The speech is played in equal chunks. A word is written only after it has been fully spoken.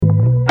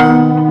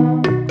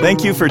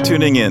Thank you for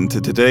tuning in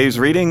to today's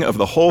reading of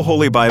the whole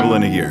Holy Bible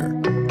in a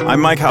year. I'm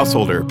Mike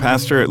Householder,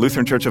 pastor at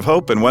Lutheran Church of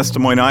Hope in West Des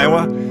Moines,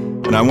 Iowa,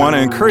 and I want to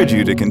encourage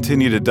you to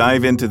continue to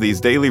dive into these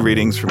daily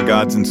readings from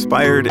God's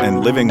inspired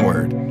and living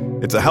Word.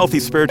 It's a healthy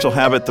spiritual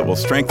habit that will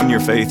strengthen your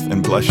faith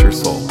and bless your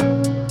soul.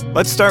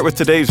 Let's start with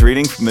today's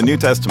reading from the New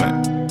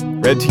Testament,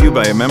 read to you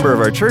by a member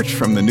of our church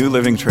from the New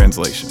Living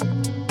Translation.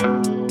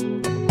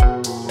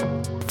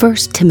 1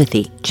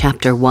 Timothy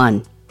chapter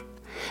 1.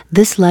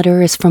 This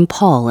letter is from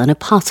Paul, an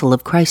apostle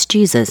of Christ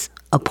Jesus,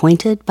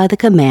 appointed by the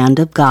command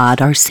of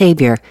God our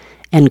Savior,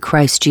 and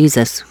Christ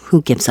Jesus,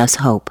 who gives us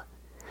hope.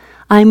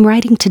 I am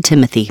writing to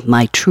Timothy,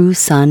 my true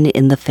son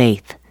in the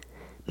faith.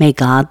 May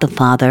God the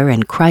Father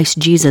and Christ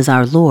Jesus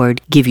our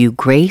Lord give you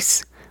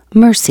grace,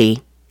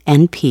 mercy,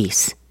 and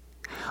peace.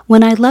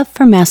 When I left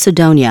for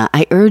Macedonia,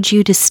 I urge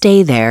you to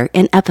stay there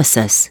in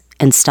Ephesus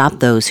and stop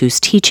those whose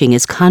teaching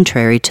is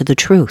contrary to the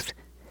truth.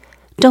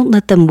 Don't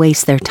let them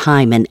waste their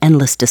time in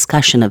endless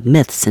discussion of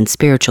myths and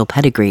spiritual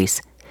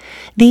pedigrees.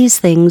 These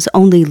things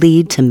only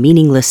lead to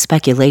meaningless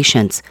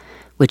speculations,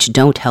 which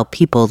don't help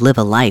people live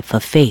a life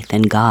of faith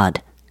in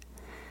God.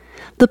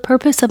 The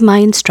purpose of my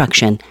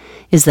instruction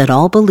is that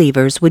all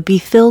believers would be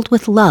filled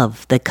with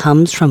love that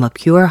comes from a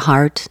pure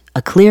heart,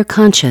 a clear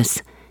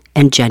conscience,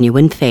 and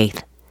genuine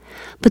faith.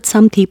 But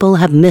some people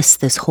have missed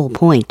this whole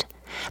point.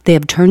 They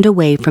have turned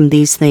away from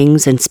these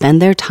things and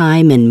spend their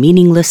time in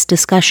meaningless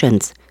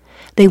discussions.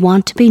 They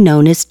want to be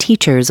known as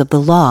teachers of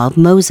the law of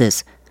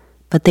Moses,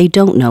 but they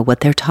don't know what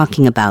they're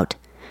talking about,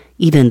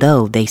 even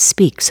though they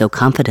speak so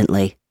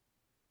confidently.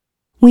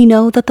 We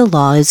know that the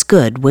law is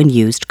good when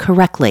used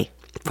correctly,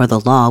 for the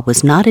law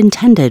was not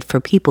intended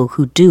for people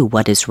who do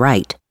what is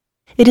right.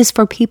 It is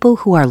for people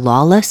who are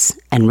lawless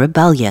and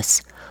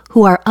rebellious,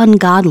 who are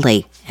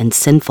ungodly and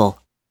sinful,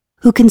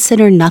 who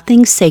consider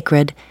nothing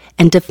sacred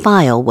and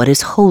defile what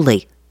is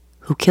holy,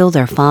 who kill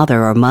their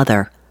father or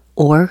mother,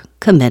 or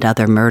commit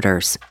other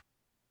murders.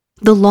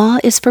 The law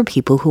is for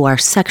people who are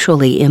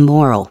sexually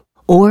immoral,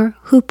 or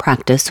who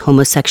practice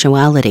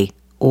homosexuality,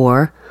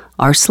 or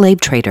are slave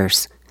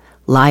traders,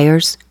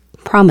 liars,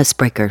 promise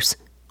breakers,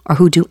 or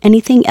who do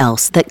anything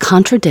else that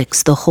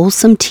contradicts the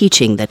wholesome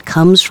teaching that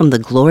comes from the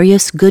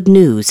glorious good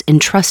news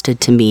entrusted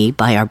to me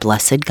by our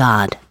blessed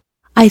God.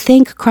 I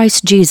thank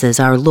Christ Jesus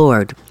our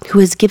Lord, who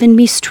has given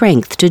me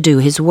strength to do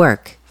his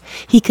work.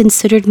 He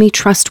considered me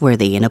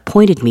trustworthy and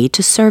appointed me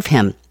to serve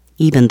him,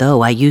 even though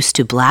I used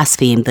to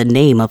blaspheme the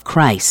name of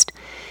Christ.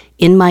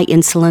 In my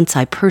insolence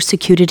I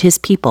persecuted his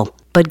people,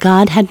 but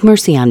God had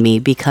mercy on me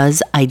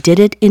because I did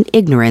it in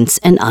ignorance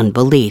and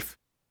unbelief.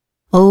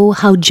 Oh,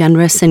 how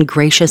generous and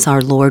gracious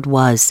our Lord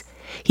was!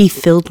 He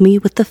filled me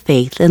with the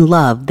faith and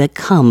love that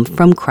come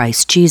from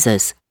Christ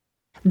Jesus.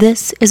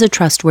 This is a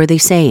trustworthy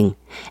saying,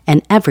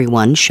 and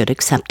everyone should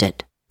accept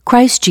it.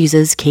 Christ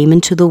Jesus came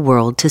into the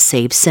world to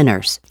save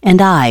sinners,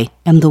 and I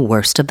am the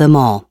worst of them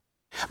all.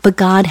 But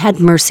God had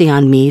mercy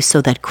on me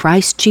so that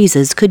Christ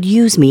Jesus could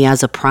use me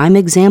as a prime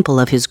example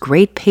of his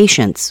great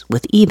patience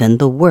with even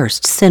the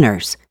worst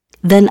sinners.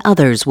 Then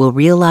others will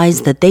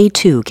realize that they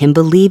too can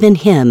believe in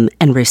him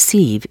and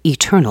receive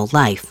eternal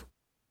life.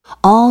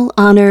 All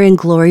honor and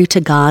glory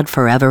to God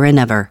forever and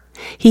ever.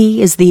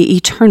 He is the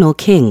eternal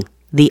King,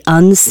 the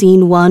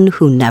unseen one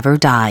who never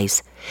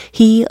dies.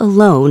 He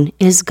alone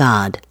is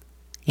God.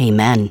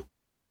 Amen.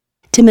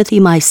 Timothy,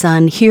 my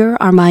son, here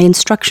are my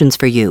instructions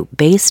for you,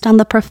 based on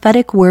the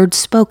prophetic words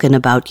spoken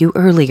about you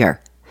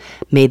earlier.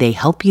 May they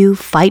help you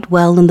fight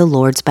well in the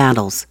Lord's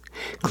battles.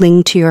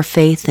 Cling to your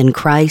faith in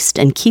Christ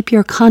and keep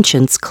your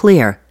conscience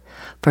clear,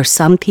 for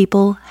some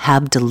people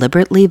have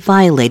deliberately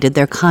violated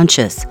their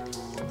conscience.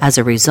 As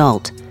a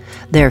result,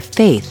 their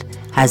faith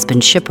has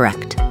been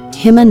shipwrecked.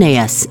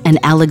 Hymenaeus and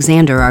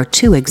Alexander are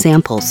two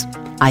examples.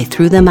 I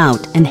threw them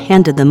out and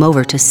handed them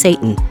over to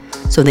Satan,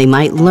 so they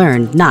might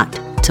learn not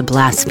to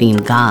blaspheme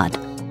God.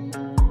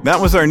 That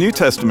was our New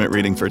Testament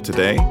reading for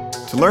today.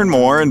 To learn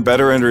more and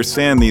better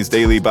understand these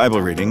daily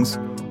Bible readings,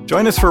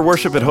 join us for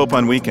Worship at Hope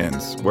on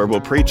weekends, where we'll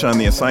preach on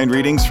the assigned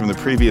readings from the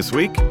previous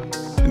week,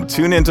 and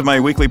tune into my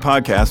weekly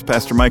podcast,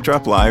 Pastor Mike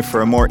Drop Live,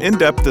 for a more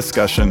in-depth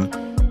discussion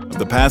of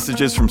the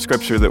passages from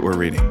Scripture that we're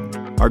reading.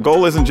 Our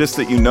goal isn't just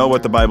that you know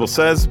what the Bible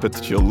says, but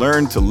that you'll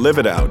learn to live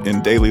it out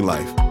in daily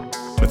life.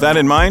 With that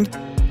in mind,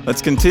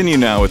 let's continue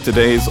now with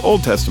today's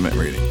Old Testament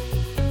reading.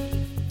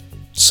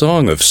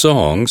 Song of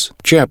Songs,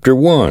 Chapter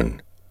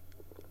 1.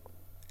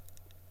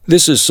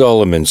 This is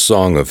Solomon's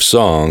Song of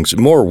Songs,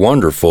 more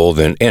wonderful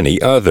than any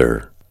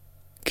other.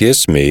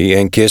 Kiss me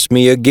and kiss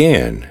me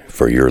again,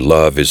 for your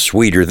love is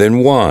sweeter than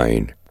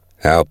wine.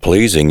 How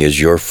pleasing is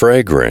your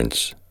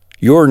fragrance!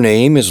 Your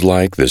name is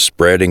like the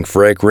spreading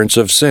fragrance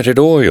of scented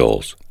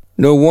oils.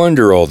 No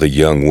wonder all the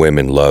young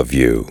women love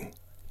you.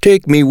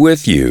 Take me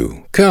with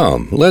you.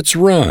 Come, let's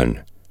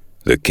run.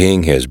 The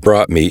king has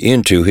brought me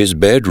into his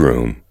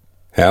bedroom.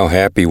 How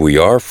happy we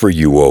are for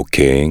you, O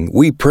King!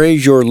 We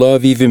praise your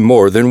love even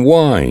more than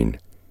wine.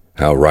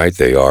 How right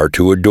they are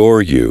to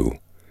adore you.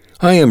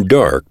 I am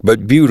dark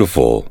but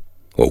beautiful,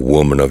 a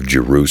woman of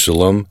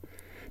Jerusalem,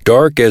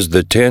 dark as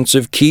the tents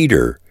of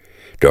Kedar,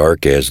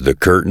 dark as the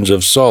curtains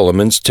of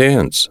Solomon's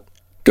tents.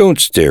 Don't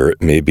stare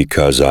at me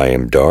because I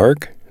am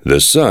dark. The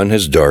sun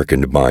has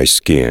darkened my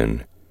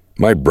skin.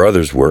 My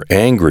brothers were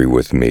angry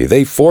with me.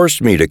 They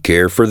forced me to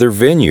care for their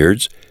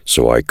vineyards,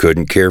 so I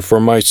couldn't care for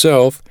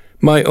myself,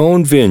 my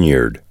own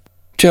vineyard.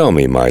 Tell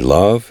me, my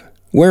love,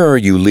 where are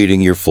you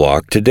leading your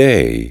flock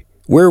today?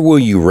 Where will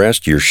you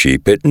rest your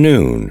sheep at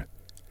noon?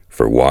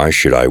 For why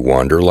should I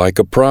wander like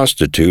a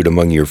prostitute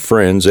among your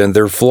friends and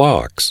their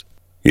flocks?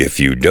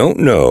 If you don't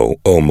know,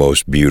 O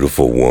most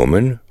beautiful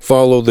woman,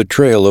 follow the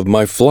trail of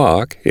my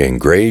flock and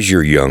graze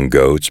your young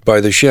goats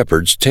by the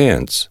shepherd's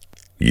tents.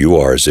 You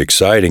are as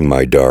exciting,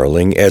 my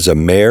darling, as a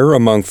mare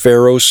among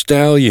Pharaoh's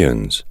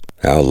stallions.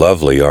 How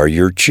lovely are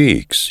your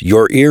cheeks!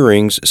 Your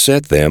earrings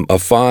set them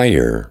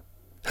afire.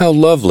 How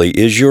lovely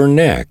is your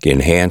neck,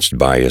 enhanced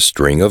by a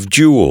string of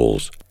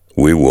jewels!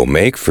 We will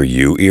make for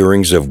you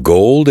earrings of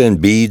gold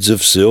and beads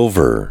of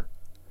silver.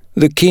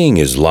 The king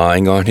is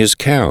lying on his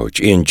couch,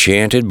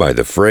 enchanted by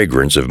the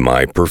fragrance of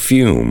my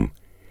perfume.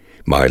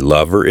 My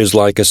lover is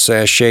like a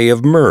sachet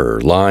of myrrh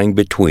lying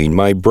between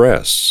my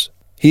breasts.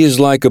 He is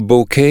like a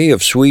bouquet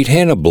of sweet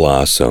henna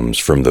blossoms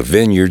from the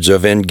vineyards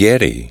of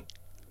En-Gedi.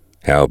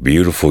 How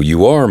beautiful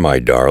you are, my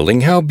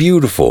darling, how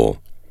beautiful!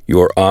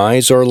 Your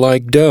eyes are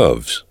like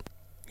doves.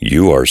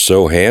 You are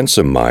so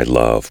handsome, my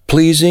love,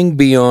 pleasing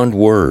beyond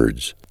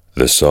words.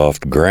 The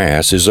soft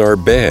grass is our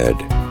bed.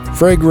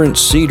 Fragrant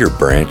cedar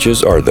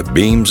branches are the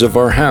beams of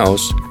our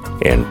house,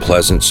 and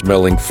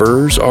pleasant-smelling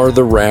firs are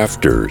the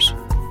rafters.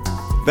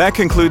 That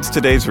concludes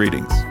today's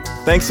readings.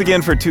 Thanks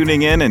again for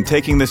tuning in and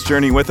taking this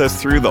journey with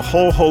us through the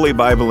whole Holy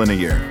Bible in a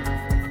year.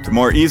 To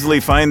more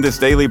easily find this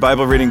daily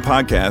Bible reading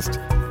podcast,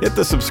 hit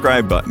the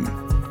subscribe button.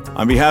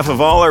 On behalf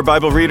of all our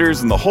Bible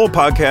readers and the whole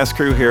podcast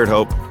crew here at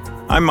Hope,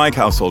 I'm Mike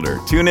Householder.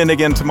 Tune in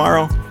again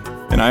tomorrow,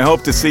 and I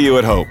hope to see you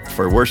at Hope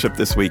for worship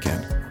this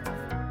weekend.